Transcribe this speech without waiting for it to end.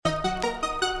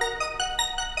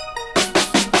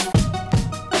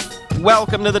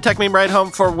Welcome to the Tech Meme Ride Home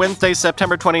for Wednesday,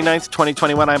 September 29th,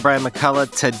 2021. I'm Brian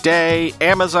McCullough. Today,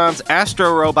 Amazon's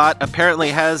Astro robot apparently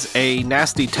has a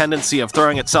nasty tendency of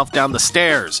throwing itself down the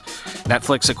stairs.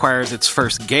 Netflix acquires its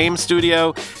first game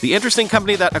studio, the interesting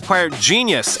company that acquired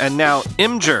Genius and now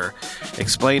Imgur,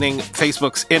 explaining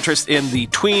Facebook's interest in the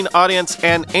tween audience,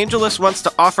 and AngelList wants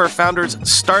to offer founders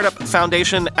Startup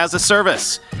Foundation as a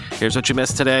service. Here's what you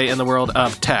missed today in the world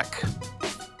of tech.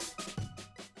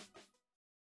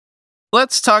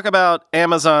 Let's talk about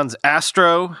Amazon's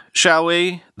Astro, shall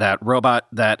we? That robot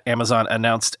that Amazon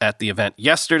announced at the event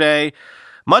yesterday.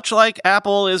 Much like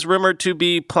Apple is rumored to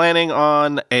be planning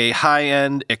on a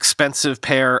high-end, expensive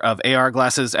pair of AR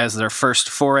glasses as their first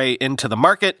foray into the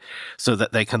market so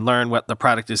that they can learn what the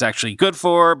product is actually good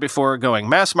for before going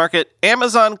mass market,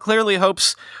 Amazon clearly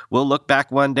hopes we'll look back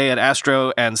one day at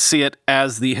Astro and see it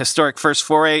as the historic first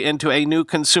foray into a new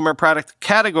consumer product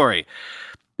category.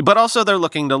 But also they're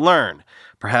looking to learn,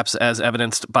 perhaps as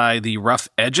evidenced by the rough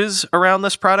edges around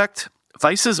this product.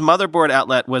 Vice's Motherboard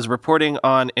outlet was reporting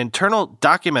on internal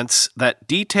documents that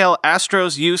detail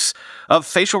Astro's use of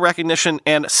facial recognition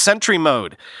and Sentry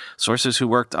mode. Sources who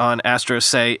worked on Astro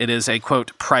say it is a,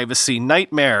 quote, privacy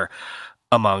nightmare,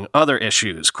 among other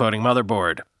issues, quoting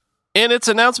Motherboard. In its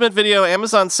announcement video,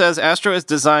 Amazon says Astro is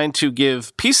designed to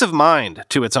give peace of mind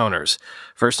to its owners.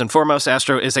 First and foremost,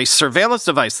 Astro is a surveillance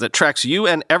device that tracks you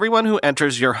and everyone who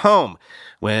enters your home.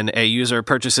 When a user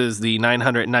purchases the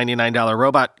 $999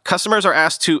 robot, customers are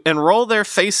asked to enroll their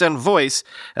face and voice,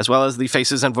 as well as the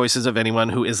faces and voices of anyone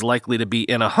who is likely to be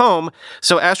in a home,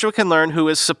 so Astro can learn who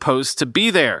is supposed to be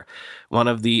there. One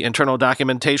of the internal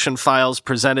documentation files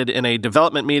presented in a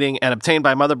development meeting and obtained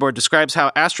by Motherboard describes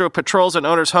how Astro patrols an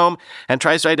owner's home and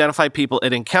tries to identify people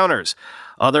it encounters.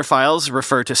 Other files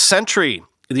refer to Sentry,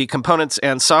 the components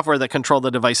and software that control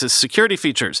the device's security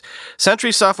features.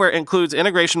 Sentry software includes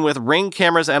integration with Ring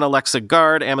cameras and Alexa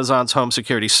Guard, Amazon's home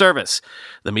security service.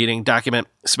 The meeting document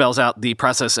spells out the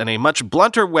process in a much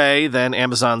blunter way than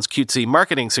Amazon's cutesy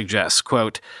marketing suggests.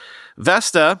 Quote,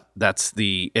 Vesta, that's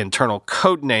the internal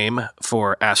code name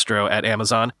for Astro at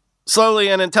Amazon, slowly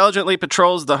and intelligently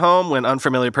patrols the home when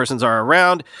unfamiliar persons are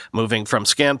around, moving from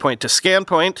scan point to scan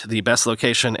point, the best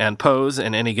location and pose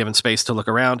in any given space to look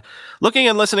around, looking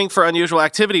and listening for unusual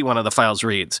activity, one of the files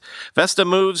reads. Vesta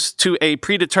moves to a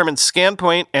predetermined scan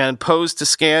point and pose to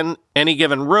scan any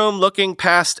given room, looking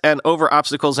past and over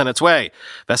obstacles in its way.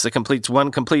 Vesta completes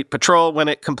one complete patrol when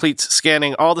it completes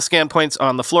scanning all the scan points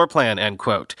on the floor plan, end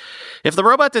quote. If the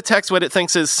robot detects what it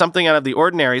thinks is something out of the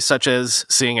ordinary, such as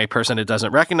seeing a person it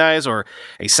doesn't recognize, or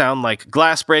a sound like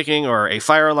glass breaking or a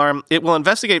fire alarm, it will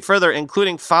investigate further,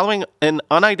 including following an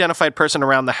unidentified person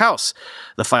around the house.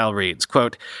 The file reads,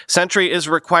 quote, Sentry is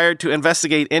required to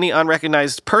investigate any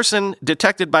unrecognized person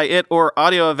detected by it or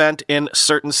audio event in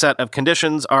certain set of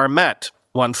conditions are met.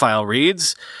 One file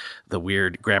reads, the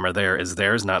weird grammar there is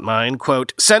theirs, not mine,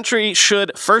 quote, Sentry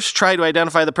should first try to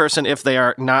identify the person if they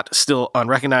are not still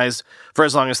unrecognized for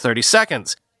as long as 30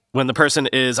 seconds. When the person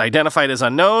is identified as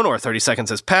unknown or 30 seconds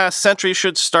has passed, Sentry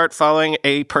should start following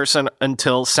a person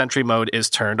until Sentry mode is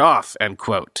turned off, end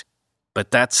quote.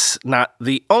 But that's not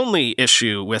the only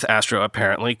issue with Astro,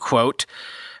 apparently. Quote,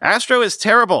 Astro is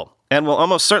terrible and will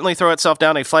almost certainly throw itself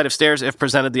down a flight of stairs if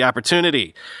presented the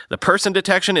opportunity. The person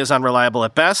detection is unreliable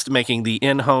at best, making the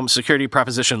in-home security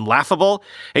proposition laughable.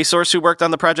 A source who worked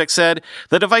on the project said,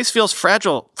 the device feels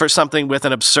fragile for something with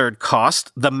an absurd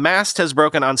cost. The mast has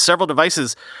broken on several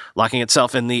devices, locking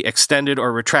itself in the extended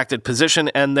or retracted position,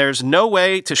 and there's no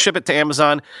way to ship it to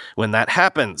Amazon when that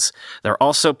happens. They're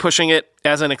also pushing it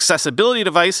as an accessibility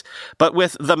device, but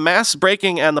with the mass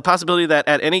breaking and the possibility that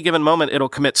at any given moment it'll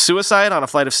commit suicide on a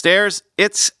flight of stairs,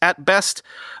 it's at best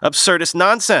absurdist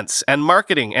nonsense and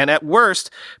marketing, and at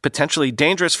worst, potentially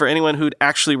dangerous for anyone who'd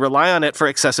actually rely on it for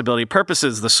accessibility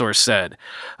purposes, the source said.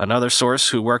 Another source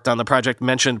who worked on the project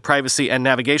mentioned privacy and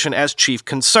navigation as chief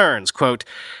concerns. Quote,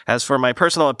 as for my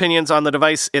personal opinions on the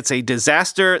device, it's a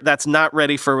disaster that's not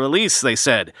ready for release, they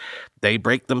said. They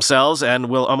break themselves and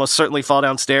will almost certainly fall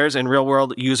downstairs in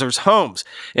real-world users' homes.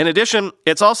 In addition,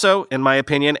 it's also, in my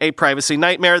opinion, a privacy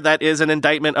nightmare that is an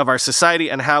indictment of our society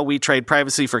and how we trade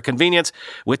privacy for convenience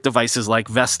with devices like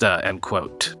Vesta, end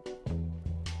quote.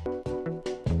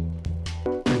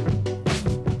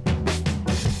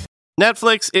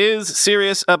 Netflix is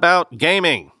serious about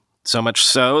gaming. So much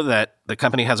so that the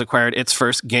company has acquired its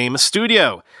first game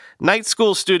studio, Night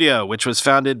School Studio, which was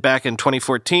founded back in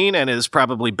 2014 and is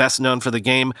probably best known for the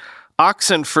game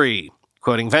Oxenfree,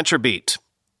 quoting VentureBeat.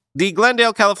 The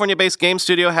Glendale, California-based game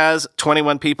studio has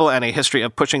 21 people and a history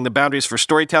of pushing the boundaries for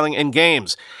storytelling in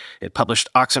games. It published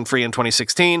Oxenfree in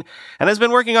 2016 and has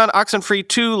been working on Oxenfree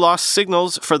 2 Lost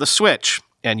Signals for the Switch.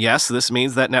 And yes, this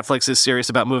means that Netflix is serious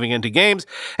about moving into games,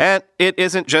 and it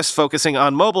isn't just focusing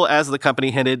on mobile, as the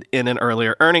company hinted in an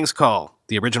earlier earnings call.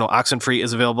 The original Oxenfree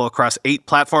is available across 8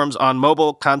 platforms on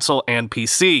mobile, console, and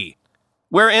PC.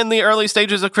 We're in the early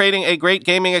stages of creating a great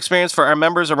gaming experience for our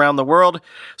members around the world,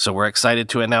 so we're excited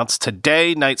to announce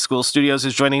today Night School Studios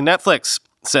is joining Netflix,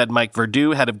 said Mike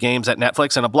Verdu, head of games at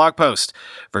Netflix, in a blog post.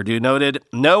 Verdu noted,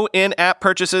 no in-app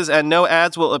purchases and no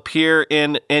ads will appear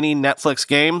in any Netflix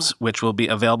games, which will be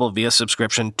available via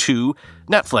subscription to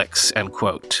Netflix, end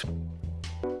quote.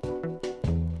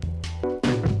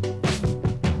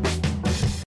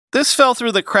 This fell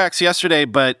through the cracks yesterday,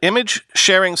 but image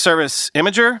sharing service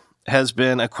Imgur has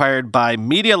been acquired by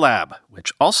Media Lab,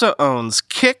 which also owns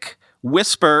Kick,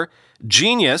 Whisper,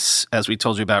 Genius, as we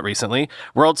told you about recently,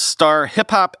 World Star Hip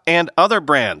Hop, and other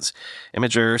brands.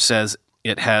 Imgur says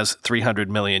it has 300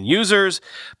 million users,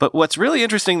 but what's really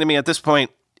interesting to me at this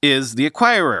point is the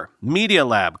acquirer, Media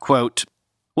Lab. Quote,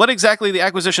 what exactly the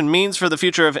acquisition means for the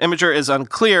future of Imgur is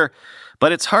unclear,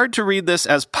 but it's hard to read this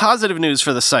as positive news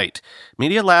for the site.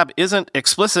 Media Lab isn't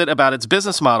explicit about its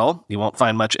business model. You won't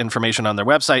find much information on their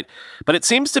website, but it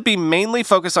seems to be mainly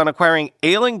focused on acquiring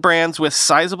ailing brands with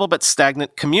sizable but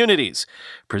stagnant communities.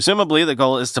 Presumably, the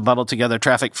goal is to bundle together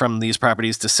traffic from these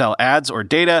properties to sell ads or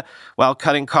data while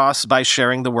cutting costs by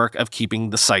sharing the work of keeping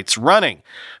the sites running.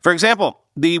 For example,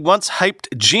 the once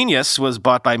hyped Genius was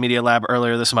bought by Media Lab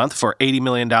earlier this month for $80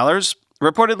 million,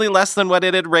 reportedly less than what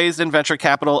it had raised in venture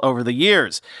capital over the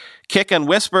years. Kick and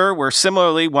Whisper were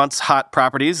similarly once hot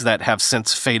properties that have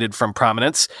since faded from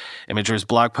prominence. Imgur's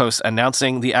blog post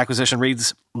announcing the acquisition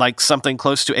reads like something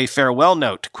close to a farewell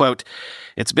note. Quote,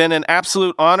 it's been an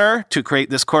absolute honor to create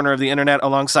this corner of the internet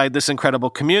alongside this incredible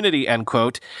community, end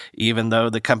quote, even though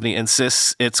the company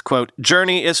insists its, quote,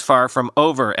 journey is far from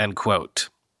over, end quote.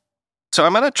 So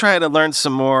I'm going to try to learn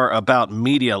some more about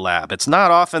Media Lab. It's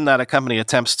not often that a company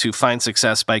attempts to find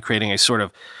success by creating a sort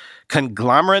of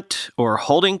conglomerate or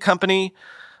holding company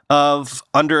of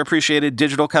underappreciated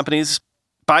digital companies.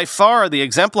 By far, the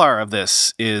exemplar of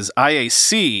this is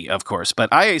IAC, of course, but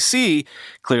IAC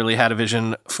clearly had a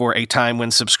vision for a time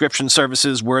when subscription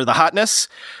services were the hotness,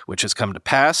 which has come to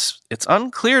pass. It's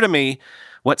unclear to me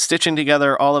what stitching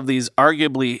together all of these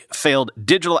arguably failed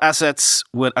digital assets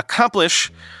would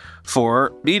accomplish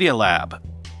for Media Lab.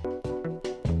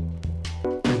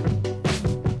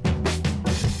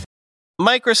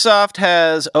 Microsoft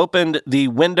has opened the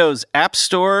Windows App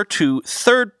Store to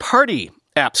third-party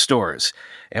app stores.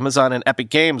 Amazon and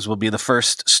Epic Games will be the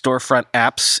first storefront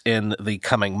apps in the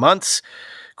coming months.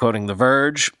 Quoting The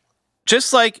Verge,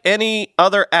 just like any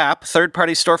other app,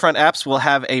 third-party storefront apps will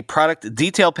have a product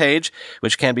detail page,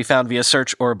 which can be found via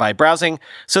search or by browsing,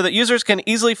 so that users can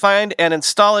easily find and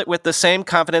install it with the same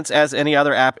confidence as any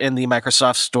other app in the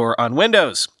Microsoft Store on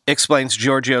Windows, explains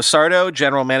Giorgio Sardo,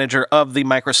 general manager of the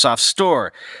Microsoft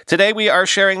Store. Today, we are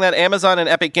sharing that Amazon and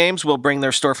Epic Games will bring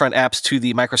their storefront apps to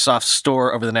the Microsoft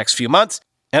Store over the next few months,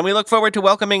 and we look forward to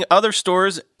welcoming other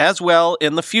stores as well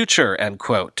in the future, end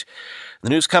quote. The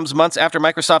news comes months after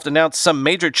Microsoft announced some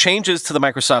major changes to the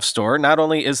Microsoft Store. Not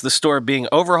only is the store being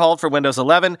overhauled for Windows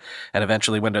 11 and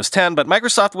eventually Windows 10, but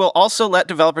Microsoft will also let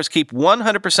developers keep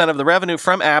 100% of the revenue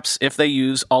from apps if they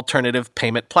use alternative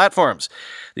payment platforms.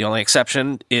 The only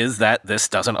exception is that this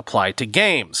doesn't apply to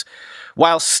games.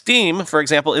 While Steam, for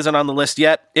example, isn't on the list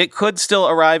yet, it could still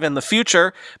arrive in the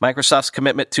future. Microsoft's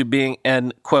commitment to being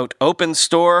an, quote, open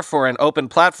store for an open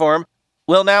platform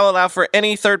will now allow for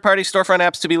any third-party storefront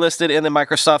apps to be listed in the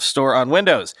Microsoft Store on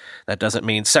Windows. That doesn't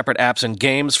mean separate apps and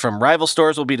games from rival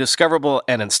stores will be discoverable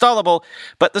and installable,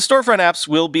 but the storefront apps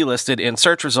will be listed in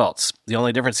search results. The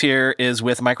only difference here is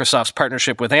with Microsoft's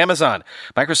partnership with Amazon.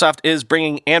 Microsoft is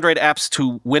bringing Android apps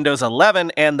to Windows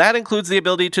 11, and that includes the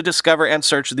ability to discover and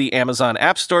search the Amazon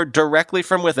App Store directly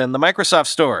from within the Microsoft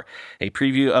Store. A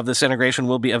preview of this integration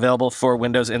will be available for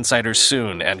Windows insiders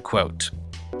soon, end quote.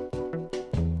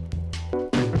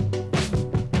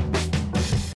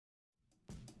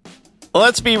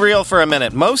 Let's be real for a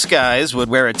minute. Most guys would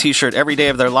wear a t-shirt every day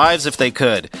of their lives if they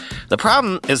could. The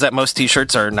problem is that most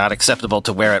t-shirts are not acceptable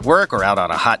to wear at work or out on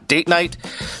a hot date night.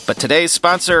 But today's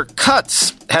sponsor,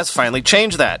 Cuts, has finally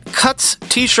changed that. Cuts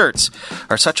t-shirts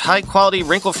are such high-quality,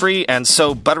 wrinkle-free, and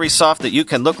so buttery soft that you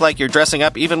can look like you're dressing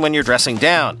up even when you're dressing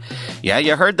down. Yeah,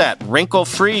 you heard that.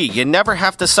 Wrinkle-free. You never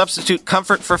have to substitute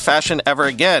comfort for fashion ever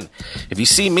again. If you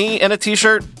see me in a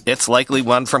t-shirt, it's likely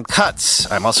one from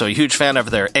Cuts. I'm also a huge fan of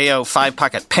their AO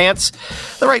 5-pocket pants.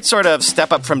 The right sort of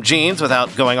step up from jeans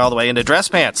without going all the way into dress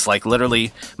pants, like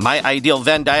literally my ideal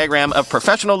Venn diagram of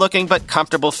professional-looking but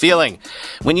comfortable feeling.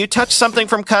 When you touch something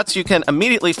from Cuts, you can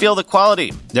immediately feel the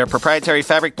quality. Their proprietary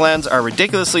fabric blends are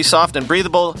ridiculously soft and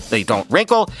breathable, they don't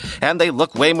wrinkle, and they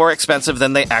look way more expensive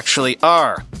than they actually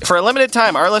are. For a limited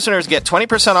time, our listeners get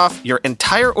 20% off your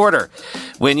entire order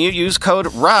when you use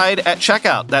code RIDE at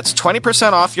checkout. That's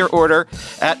 20% off your order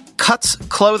at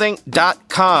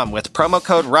cutsclothing.com with promo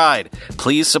code RIDE.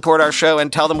 Please support our show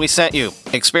and tell them we sent you.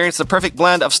 Experience the perfect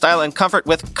blend of style and comfort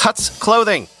with Cuts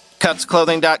Clothing.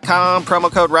 Cutsclothing.com,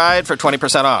 promo code RIDE for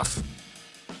 20% off.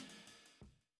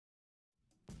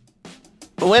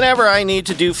 Whenever I need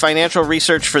to do financial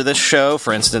research for this show,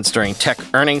 for instance during tech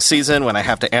earnings season when I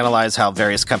have to analyze how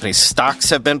various companies' stocks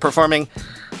have been performing,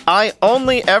 I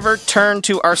only ever turn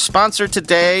to our sponsor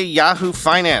today, Yahoo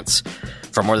Finance.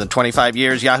 For more than 25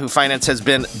 years, Yahoo Finance has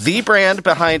been the brand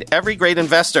behind every great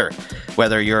investor.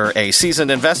 Whether you're a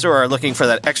seasoned investor or are looking for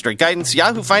that extra guidance,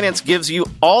 Yahoo Finance gives you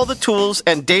all the tools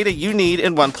and data you need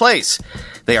in one place.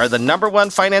 They are the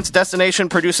 #1 finance destination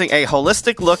producing a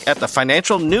holistic look at the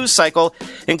financial news cycle,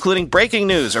 including breaking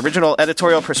news, original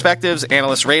editorial perspectives,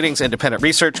 analyst ratings, independent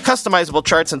research, customizable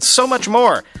charts, and so much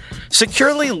more.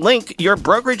 Securely link your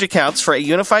brokerage accounts for a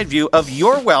unified view of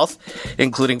your wealth,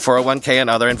 including 401k and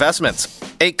other investments.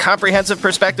 A comprehensive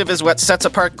perspective is what sets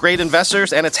apart great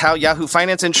investors, and it's how Yahoo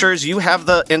Finance ensures you have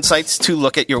the insights to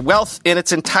look at your wealth in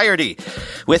its entirety.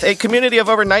 With a community of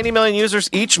over 90 million users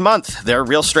each month, their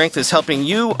real strength is helping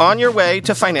you on your way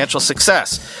to financial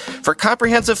success. For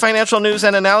comprehensive financial news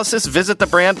and analysis, visit the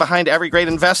brand behind every great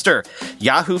investor,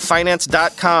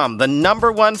 yahoofinance.com, the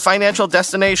 #1 financial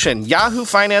destination,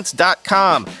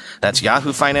 yahoofinance.com. That's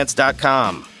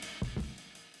yahoofinance.com.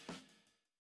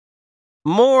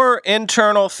 More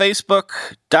internal Facebook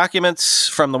documents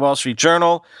from the Wall Street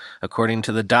Journal. According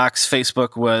to the docs,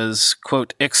 Facebook was,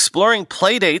 quote, exploring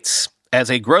playdates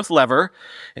as a growth lever,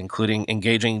 including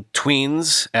engaging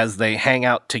tweens as they hang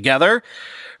out together.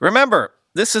 Remember,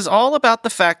 this is all about the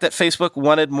fact that Facebook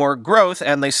wanted more growth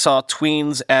and they saw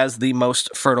tweens as the most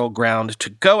fertile ground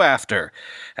to go after.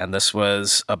 And this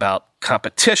was about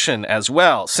competition as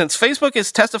well. Since Facebook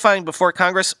is testifying before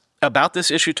Congress about this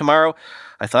issue tomorrow,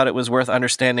 I thought it was worth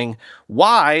understanding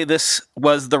why this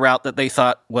was the route that they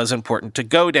thought was important to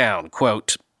go down.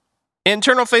 Quote,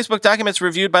 internal Facebook documents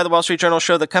reviewed by the Wall Street Journal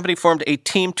show the company formed a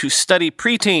team to study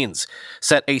preteens,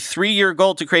 set a 3-year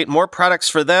goal to create more products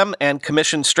for them, and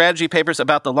commissioned strategy papers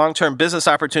about the long-term business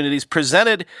opportunities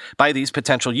presented by these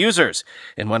potential users.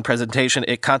 In one presentation,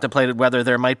 it contemplated whether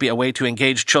there might be a way to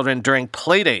engage children during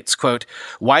playdates. Quote,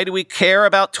 why do we care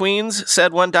about tweens?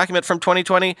 Said one document from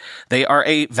 2020. They are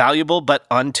a valuable but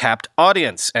untapped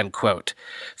audience, end quote.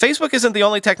 Facebook isn't the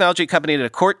only technology company to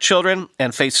court children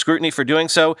and face scrutiny for doing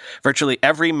so. Virtually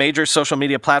every major social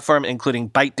media platform, including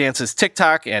ByteDance's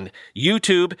TikTok and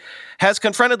YouTube, has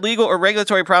confronted legal or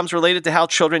regulatory problems related to how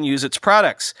children use its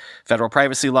products. Federal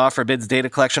privacy law forbids data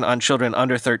collection on children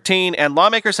under 13, and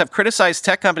lawmakers have criticized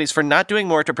tech companies for not doing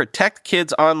more to protect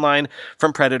kids online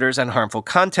from predators and harmful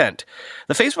content.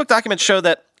 The Facebook documents show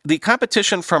that the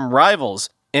competition from rivals,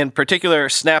 in particular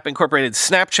Snap Incorporated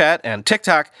Snapchat and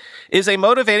TikTok, is a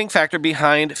motivating factor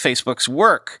behind Facebook's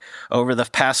work. Over the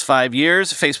past 5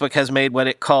 years, Facebook has made what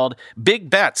it called big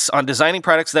bets on designing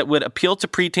products that would appeal to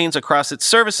preteens across its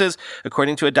services,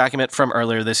 according to a document from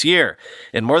earlier this year.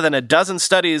 In more than a dozen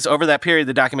studies over that period,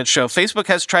 the documents show Facebook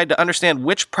has tried to understand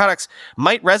which products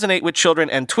might resonate with children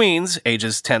and tweens,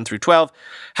 ages 10 through 12,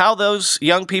 how those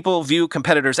young people view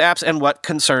competitors' apps, and what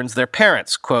concerns their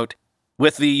parents. Quote,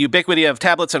 with the ubiquity of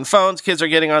tablets and phones, kids are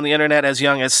getting on the internet as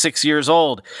young as 6 years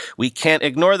old. We can't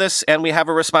ignore this, and we have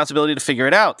a responsibility to figure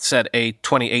it out, said a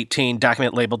 2018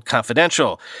 document labeled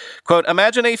Confidential. Quote,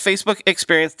 imagine a Facebook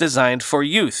experience designed for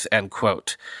youth, end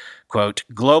quote. Quote,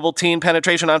 global teen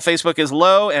penetration on Facebook is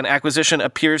low and acquisition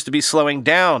appears to be slowing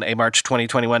down, a March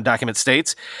 2021 document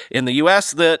states. In the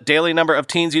U.S., the daily number of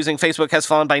teens using Facebook has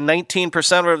fallen by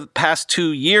 19% over the past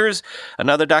 2 years,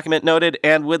 another document noted,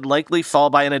 and would likely fall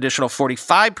by an additional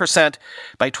 45%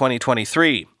 by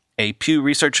 2023. A Pew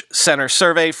Research Center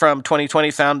survey from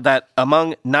 2020 found that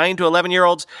among 9 to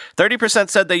 11-year-olds, 30%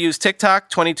 said they use TikTok,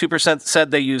 22%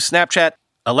 said they use Snapchat,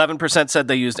 11% said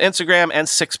they used Instagram, and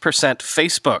 6%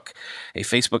 Facebook. A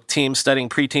Facebook team studying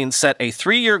preteens set a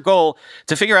 3-year goal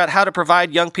to figure out how to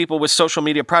provide young people with social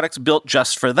media products built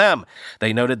just for them.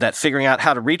 They noted that figuring out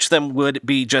how to reach them would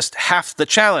be just half the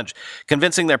challenge.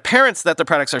 Convincing their parents that the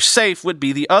products are safe would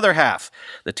be the other half.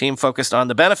 The team focused on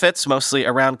the benefits, mostly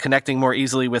around connecting more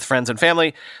easily with friends and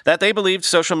family, that they believed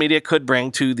social media could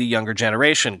bring to the younger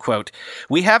generation. Quote,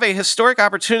 "We have a historic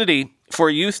opportunity for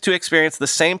youth to experience the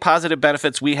same positive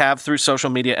benefits we have through social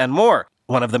media and more,"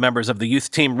 one of the members of the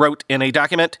youth team wrote in a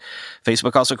document.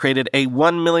 Facebook also created a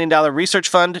 $1 million research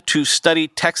fund to study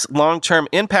tech's long-term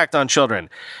impact on children.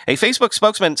 A Facebook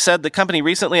spokesman said the company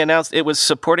recently announced it was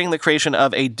supporting the creation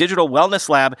of a digital wellness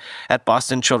lab at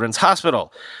Boston Children's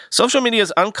Hospital. Social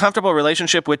media's uncomfortable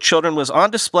relationship with children was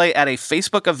on display at a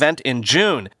Facebook event in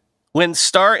June, when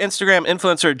star Instagram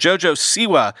influencer Jojo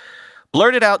Siwa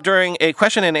blurted out during a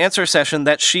question and answer session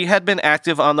that she had been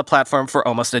active on the platform for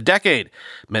almost a decade.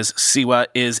 Ms. Siwa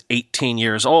is 18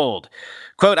 years old.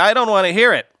 Quote, "I don't want to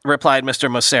hear it," replied Mr.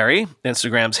 Mosseri,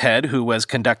 Instagram's head, who was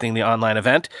conducting the online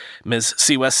event. Ms.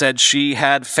 Siwa said she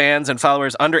had fans and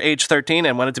followers under age 13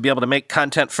 and wanted to be able to make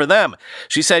content for them.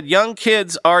 She said young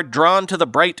kids are drawn to the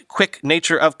bright, quick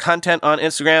nature of content on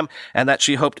Instagram and that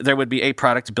she hoped there would be a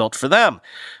product built for them.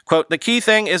 Quote, "The key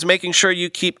thing is making sure you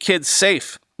keep kids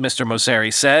safe," Mr.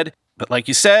 Mosseri said. "But like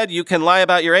you said, you can lie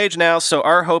about your age now, so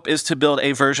our hope is to build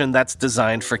a version that's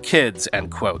designed for kids,"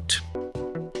 end quote.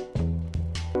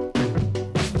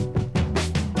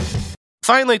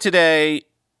 Finally today,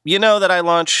 you know that I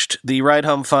launched the Ride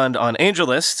Home Fund on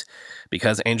AngelList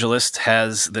because AngelList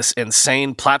has this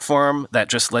insane platform that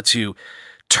just lets you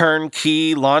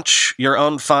turnkey launch your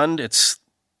own fund. It's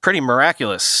pretty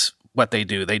miraculous what they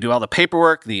do. They do all the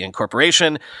paperwork, the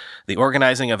incorporation, the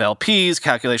organizing of LPs,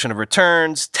 calculation of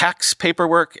returns, tax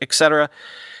paperwork, etc.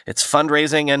 It's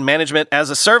fundraising and management as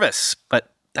a service.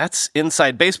 But that's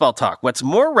inside baseball talk. What's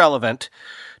more relevant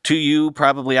to you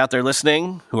probably out there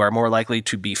listening, who are more likely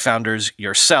to be founders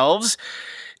yourselves,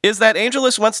 is that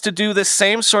AngelList wants to do this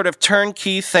same sort of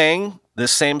turnkey thing,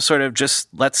 this same sort of just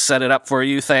let's set it up for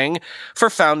you thing, for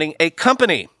founding a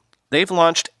company. They've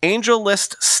launched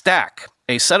AngelList Stack,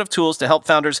 a set of tools to help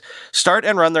founders start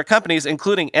and run their companies,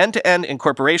 including end-to-end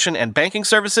incorporation and banking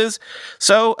services.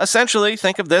 So essentially,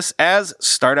 think of this as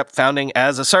startup founding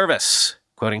as a service,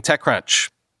 quoting TechCrunch.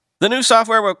 The new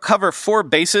software will cover 4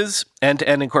 bases: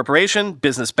 end-to-end incorporation,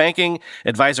 business banking,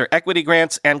 advisor equity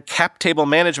grants, and cap table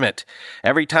management.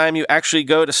 Every time you actually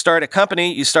go to start a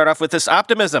company, you start off with this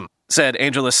optimism, said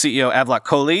AngelList CEO Avlok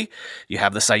Kohli. You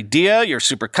have this idea, you're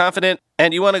super confident,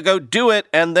 and you want to go do it,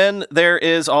 and then there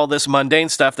is all this mundane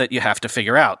stuff that you have to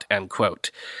figure out, end quote.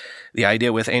 The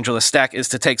idea with AngelList Stack is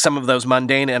to take some of those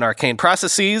mundane and arcane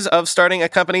processes of starting a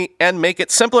company and make it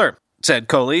simpler, said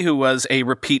Kohli, who was a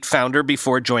repeat founder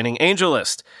before joining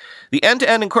AngelList. The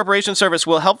end-to-end incorporation service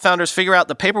will help founders figure out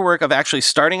the paperwork of actually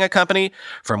starting a company,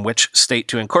 from which state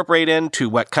to incorporate in, to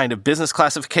what kind of business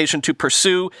classification to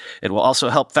pursue. It will also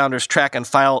help founders track and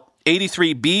file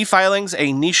 83B filings,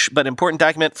 a niche but important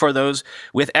document for those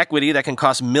with equity that can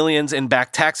cost millions in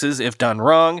back taxes if done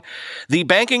wrong. The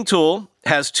banking tool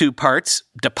has 2 parts: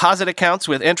 deposit accounts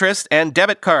with interest and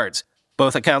debit cards.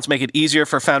 Both accounts make it easier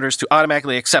for founders to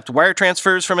automatically accept wire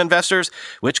transfers from investors,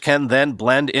 which can then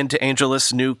blend into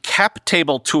AngelList's new cap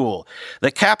table tool. The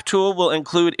cap tool will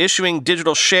include issuing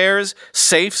digital shares,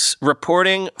 safes,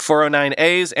 reporting,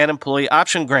 409As, and employee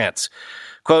option grants.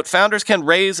 Quote, founders can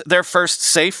raise their first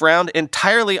safe round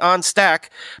entirely on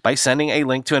Stack by sending a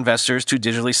link to investors to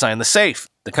digitally sign the safe,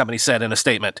 the company said in a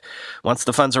statement. Once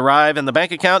the funds arrive in the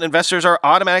bank account, investors are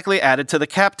automatically added to the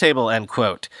cap table, end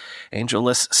quote.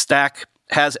 AngelList Stack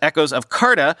has echoes of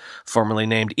Carta, formerly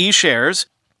named eShares.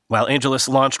 While AngelList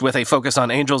launched with a focus on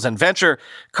angels and venture,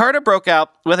 Carta broke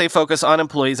out with a focus on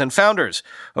employees and founders.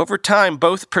 Over time,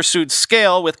 both pursued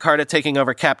scale, with Carta taking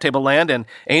over cap table land and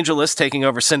AngelList taking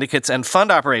over syndicates and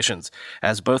fund operations.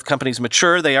 As both companies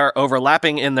mature, they are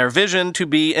overlapping in their vision to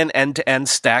be an end-to-end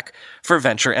stack for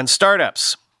venture and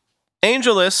startups.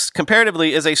 AngelList,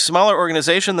 comparatively, is a smaller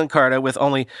organization than Carta, with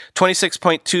only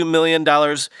 $26.2 million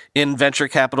in venture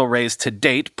capital raised to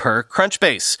date, per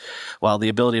Crunchbase. While the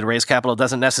ability to raise capital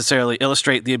doesn't necessarily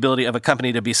illustrate the ability of a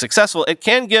company to be successful, it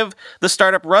can give the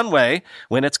startup runway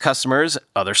when its customers,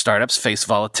 other startups, face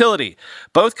volatility.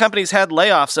 Both companies had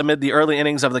layoffs amid the early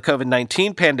innings of the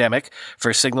COVID-19 pandemic.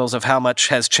 For signals of how much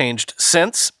has changed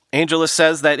since, AngelList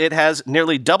says that it has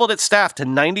nearly doubled its staff to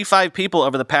 95 people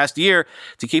over the past year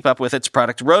to keep up with its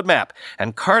product roadmap.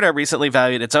 And Carta recently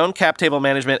valued its own cap table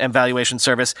management and valuation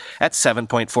service at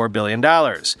 $7.4 billion.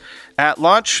 At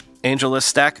launch, AngelList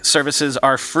Stack services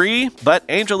are free, but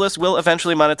AngelList will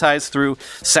eventually monetize through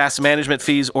SaaS management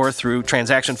fees or through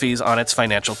transaction fees on its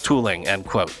financial tooling, end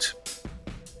quote.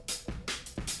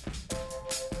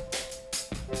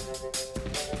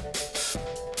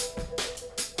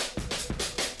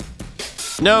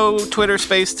 No Twitter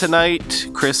Space tonight.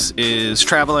 Chris is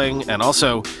traveling, and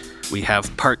also we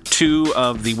have part 2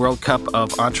 of the World Cup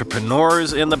of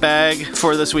Entrepreneurs in the bag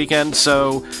for this weekend,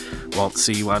 so won't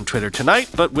see you on Twitter tonight,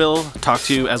 but we'll talk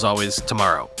to you, as always,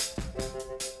 tomorrow.